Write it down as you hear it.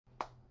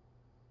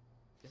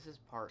this is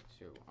part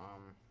 2.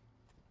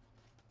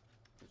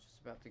 We're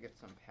just about to get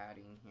some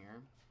padding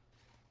here.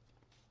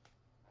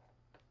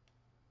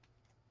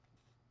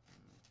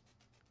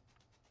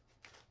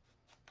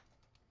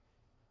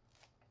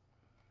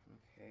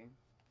 Okay.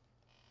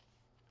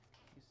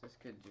 Guess this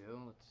could do.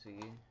 Let's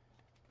see.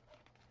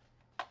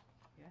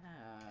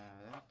 Yeah,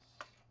 that's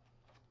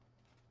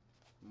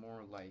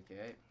more like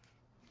it.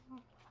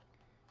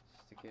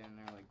 Stick it in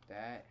there like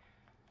that.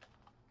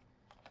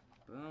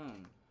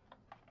 Boom.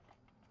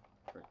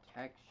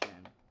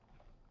 Protection.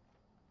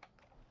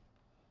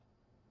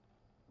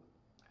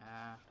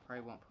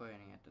 Probably won't put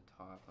any at the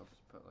top. I'll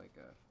just put like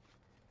a...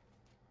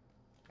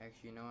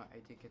 Actually, you know what? I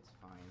think it's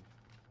fine.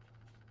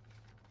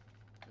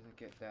 Doesn't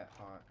get that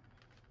hot.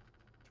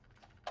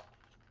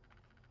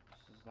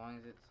 Just as long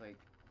as it's like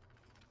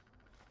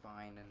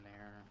fine in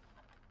there,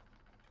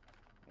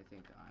 I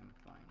think I'm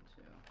fine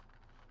too.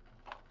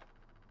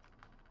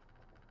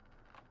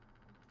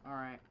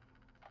 Alright.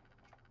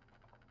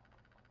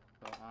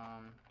 So,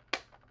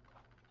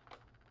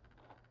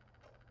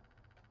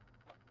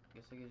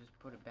 guess I could just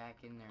put it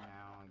back in there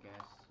now, I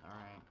guess.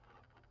 Alright.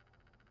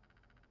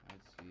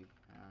 Let's see.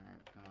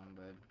 Alright, come on,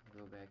 bud.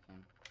 Go back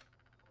in.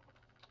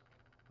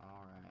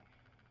 Alright.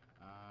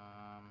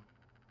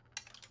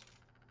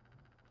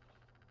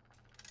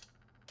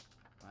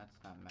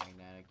 That's not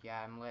magnetic.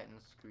 Yeah, I'm letting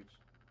the screw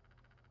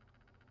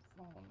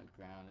fall on the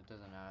ground. It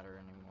doesn't matter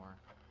anymore.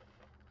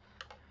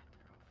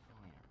 They're all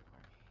falling everywhere. I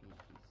hate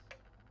these.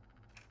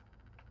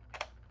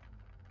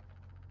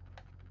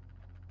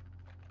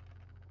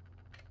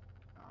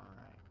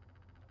 Alright.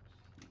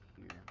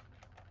 See here.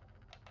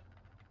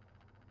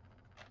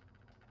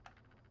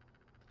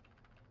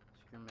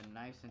 Screw them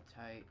nice and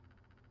tight.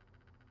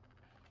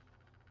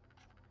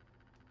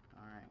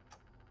 Alright.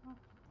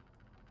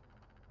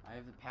 I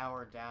have the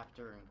power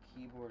adapter and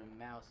keyboard and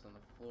mouse on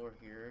the floor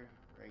here.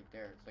 Right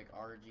there. It's like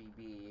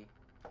RGB.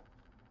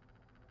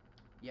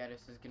 Yeah,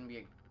 this is gonna be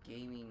a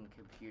gaming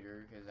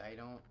computer because I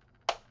don't...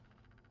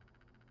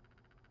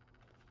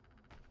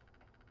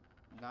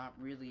 Not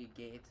really a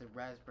game. It's a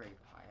Raspberry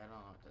Pi. I don't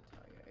know what to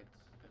tell you.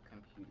 It's a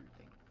computer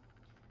thing.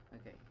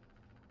 Okay.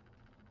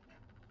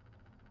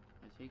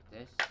 I take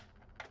this.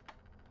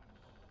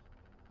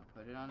 I'll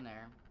put it on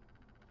there.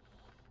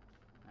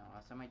 Now,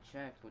 last time I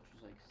checked, which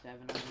was like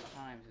 700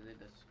 times, I did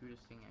to screw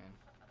this thing in.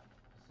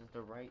 This is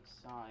the right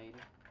side.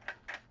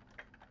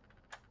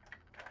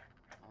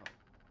 Oh,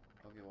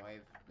 okay, well I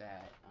have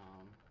that.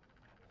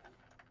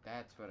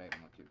 That's what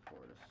I'm looking for,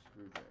 the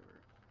screwdriver.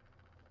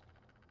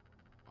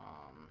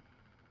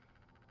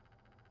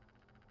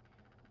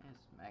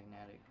 It's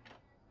magnetic.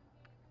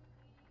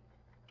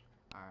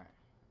 Alright,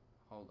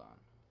 hold on.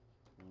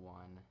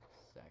 1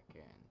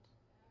 second.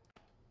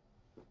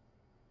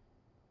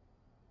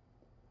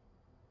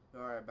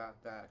 Sorry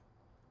about that.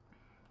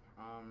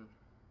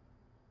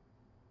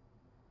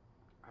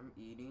 I'm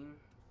eating.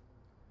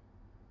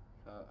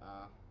 So,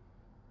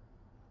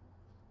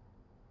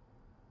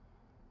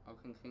 I'll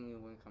continue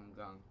when I'm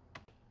done.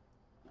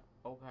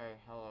 Okay,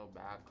 hello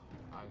back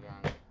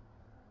again.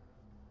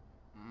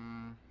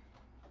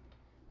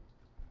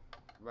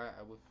 Right,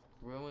 I was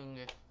gluing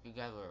this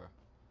together.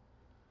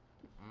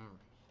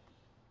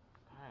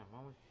 God, I'm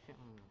always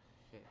shitting this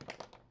shit.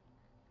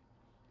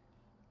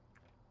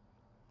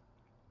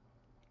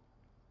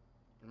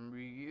 I'm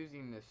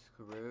reusing the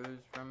screws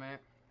from it.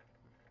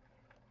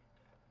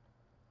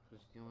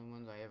 It's the only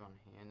ones I have on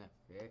hand that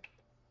fit.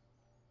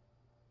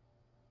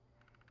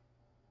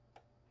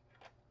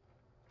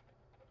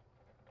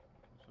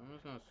 So I'm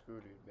just gonna screw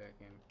it back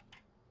in.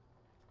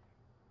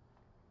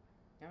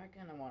 Now I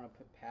kinda wanna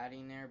put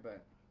padding there,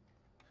 but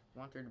I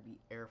want there to be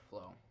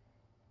airflow.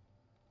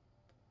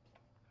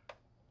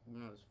 You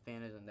know, this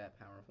fan isn't that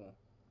powerful.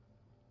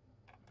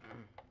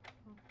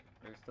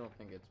 I still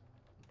think it's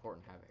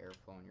important to have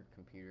airflow in your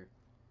computer.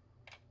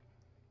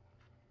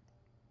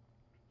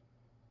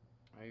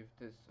 I have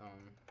this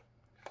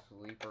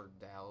sleeper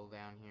Dell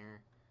down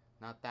here.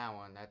 Not that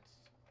one,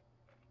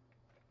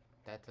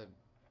 that's a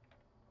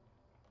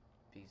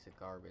piece of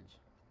garbage.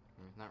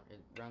 It's not,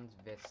 it runs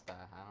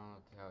Vista, I don't know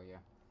what to tell you.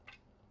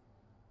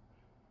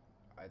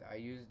 I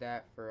use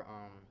that for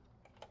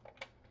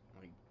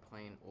like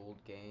playing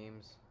old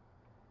games.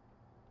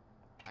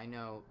 I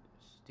know,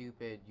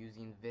 stupid,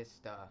 using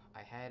Vista.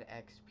 I had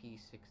XP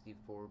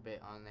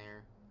 64-bit on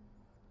there,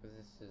 but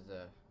this is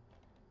a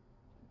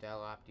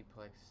Dell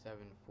Optiplex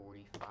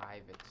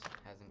 745. It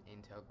has an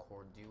Intel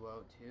Core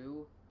Duo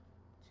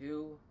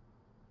 2.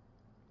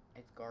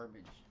 It's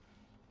garbage.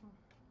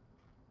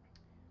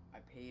 I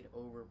paid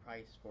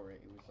overpriced for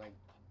it. It was like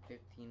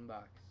 15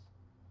 bucks.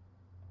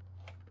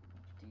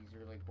 These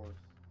are like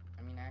worth...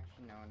 I mean,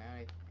 actually, no. Now I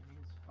mean,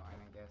 it's fine,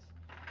 I guess.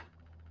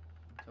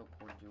 Intel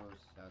Core Duo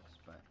sucks,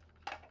 but...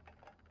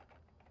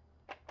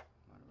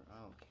 whatever.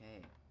 Okay.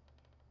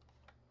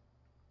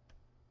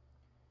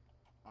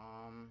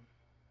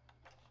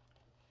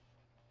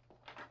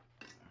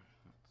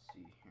 Let's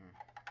see here.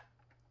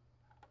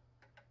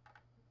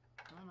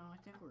 I don't know, I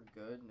think we're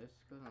good. This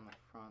goes on the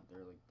front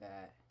there like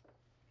that.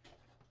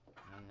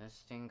 And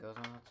this thing goes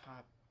on the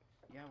top.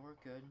 Yeah, we're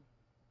good.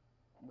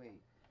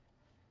 Wait.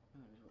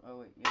 Oh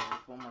wait, yeah,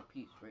 there's one more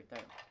piece right there.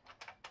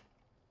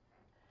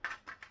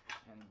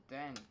 And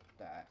then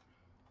that.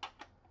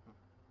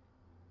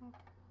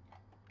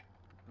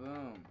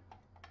 Boom.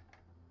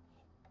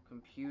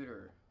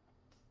 Computer.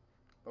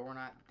 But we're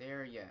not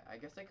there yet. I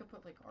guess I could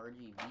put like RGB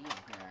in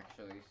here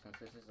actually, since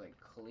this is like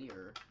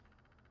clear.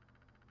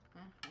 I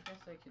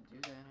guess I could do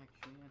that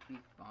actually. That'd be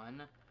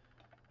fun.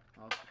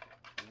 Well,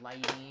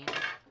 lighting.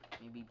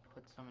 Maybe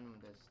put some in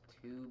this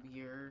tube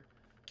here.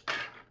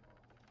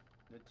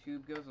 The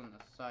tube goes on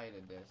the side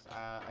of this.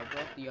 I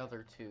brought the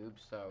other tube,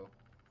 so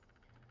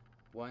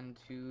one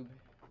tube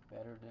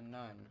better than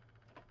none.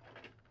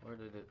 Where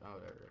did it? Oh,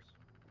 there it is.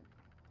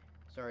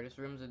 Sorry, this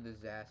room's a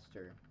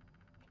disaster.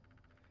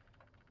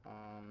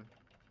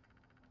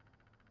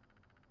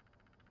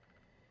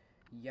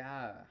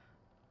 Yeah.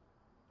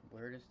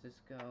 Where does this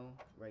go?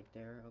 Right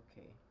there?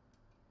 Okay.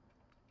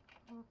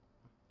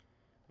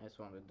 I just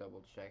wanted to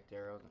double check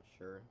there, I wasn't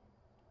sure.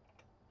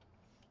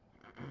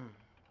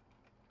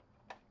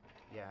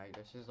 Yeah,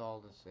 this is all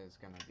this is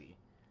gonna be.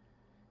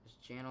 This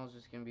channel is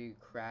just gonna be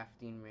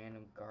crafting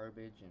random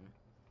garbage and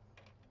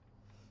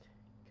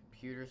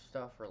computer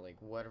stuff, or like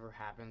whatever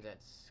happens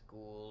at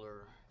school,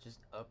 or just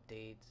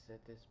updates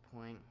at this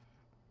point.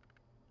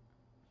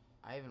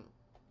 I haven't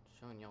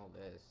shown y'all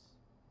this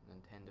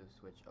Nintendo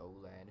Switch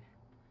OLED.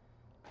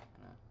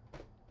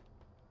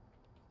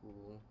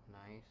 Cool,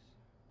 nice.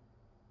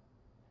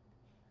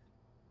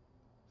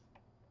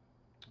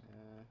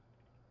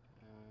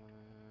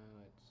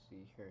 Let's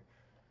see here.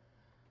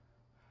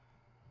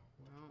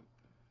 Well,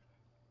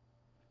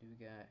 we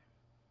got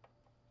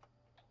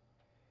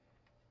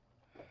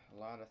a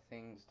lot of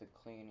things to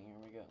clean here.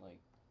 We got like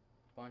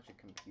a bunch of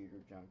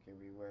computer junk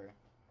everywhere.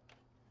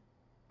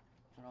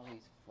 Got all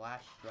these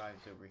flash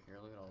drives over here.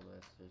 Look at all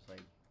this. There's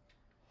like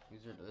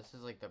this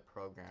is like the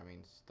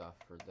programming stuff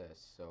for this.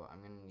 So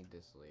I'm gonna need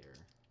this later.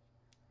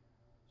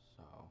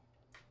 So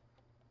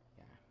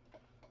yeah.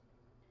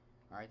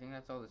 Alright, I think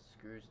that's all the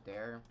screws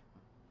there.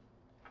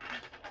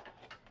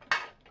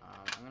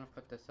 I'm gonna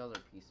put this other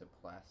piece of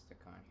plastic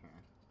on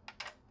here,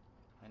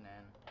 and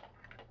then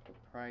we'll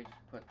probably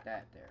just put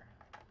that there.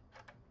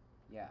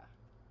 Yeah.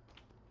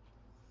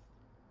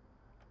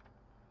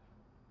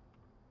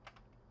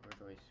 Where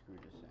do I screw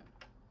this in?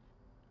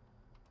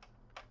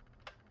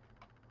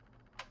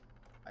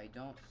 I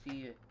don't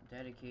see a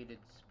dedicated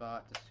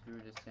spot to screw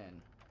this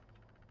in.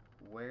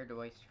 Where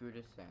do I screw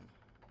this in?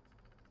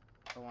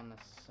 Oh, on the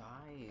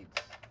sides.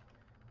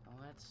 Oh,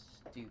 that's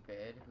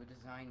stupid. Who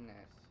designed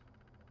this?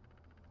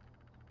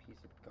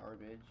 Piece of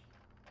garbage.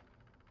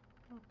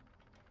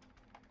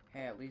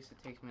 Hey, at least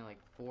it takes me like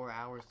 4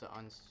 hours to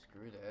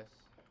unscrew this.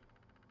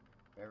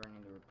 If I ever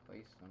need to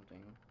replace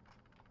something.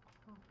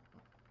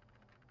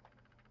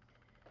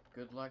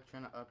 Good luck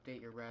trying to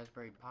update your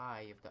Raspberry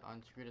Pi. You have to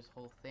unscrew this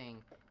whole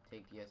thing,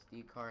 take the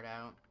SD card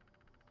out.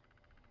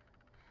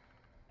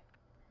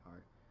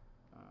 Hard.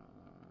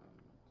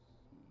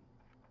 Let's see.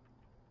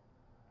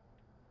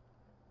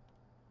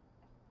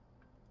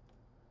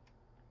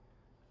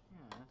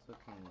 Yeah, that's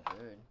looking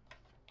good.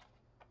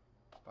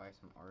 Buy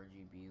some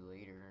RGB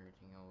later.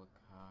 Everything will look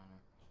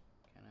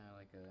kind of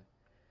like a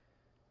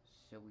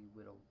silly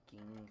little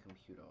gaming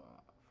computer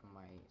from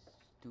my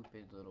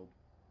stupid little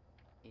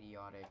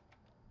idiotic.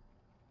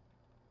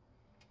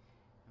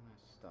 I'm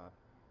gonna stop.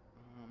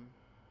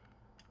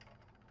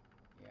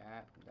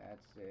 Yeah,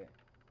 that's it.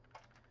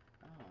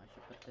 Oh, I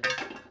should put this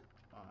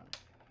on.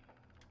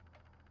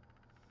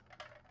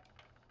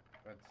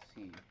 Let's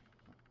see.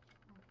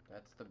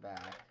 That's the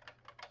back.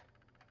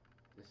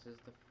 This is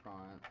the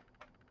front.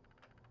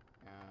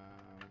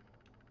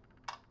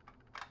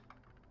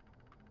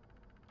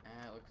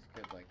 It looks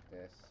good like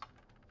this.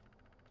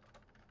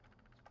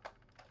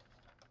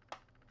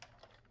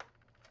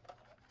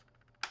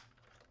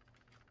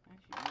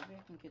 Actually, maybe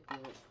I can get the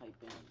other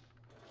pipe in.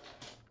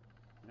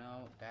 No,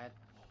 that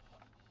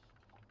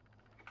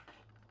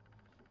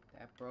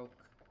broke.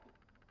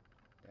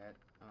 That,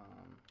 oh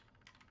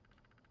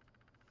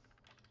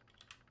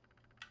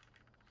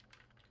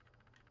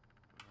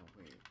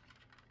wait.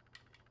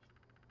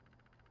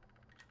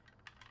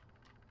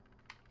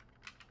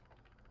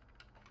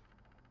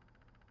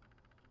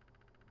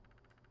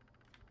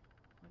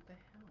 What the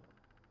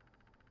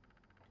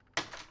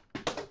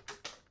hell?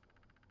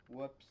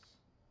 Whoops.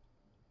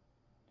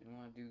 Didn't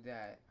want to do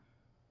that.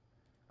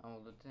 Oh,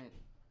 the thing.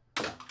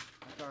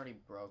 It's already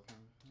broken.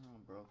 Oh,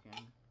 broken.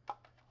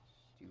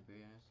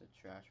 Stupid. It's a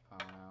trash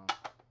pile now.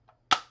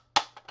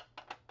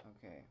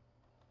 Okay.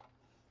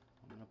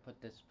 I'm gonna put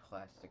this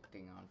plastic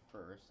thing on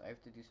first. I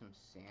have to do some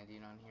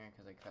sanding on here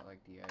because I cut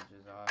like the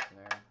edges off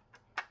there.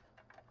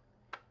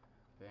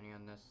 But any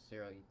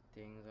unnecessary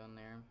things on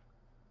there.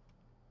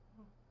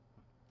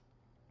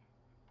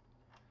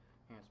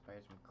 Let's buy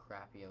some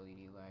crappy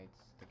LED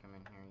lights. Stick them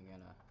in here. You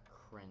got a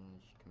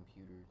cringe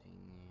computer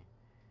thing.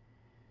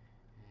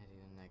 I'll do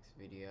the next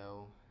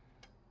video.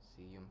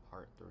 See you in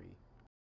part 3.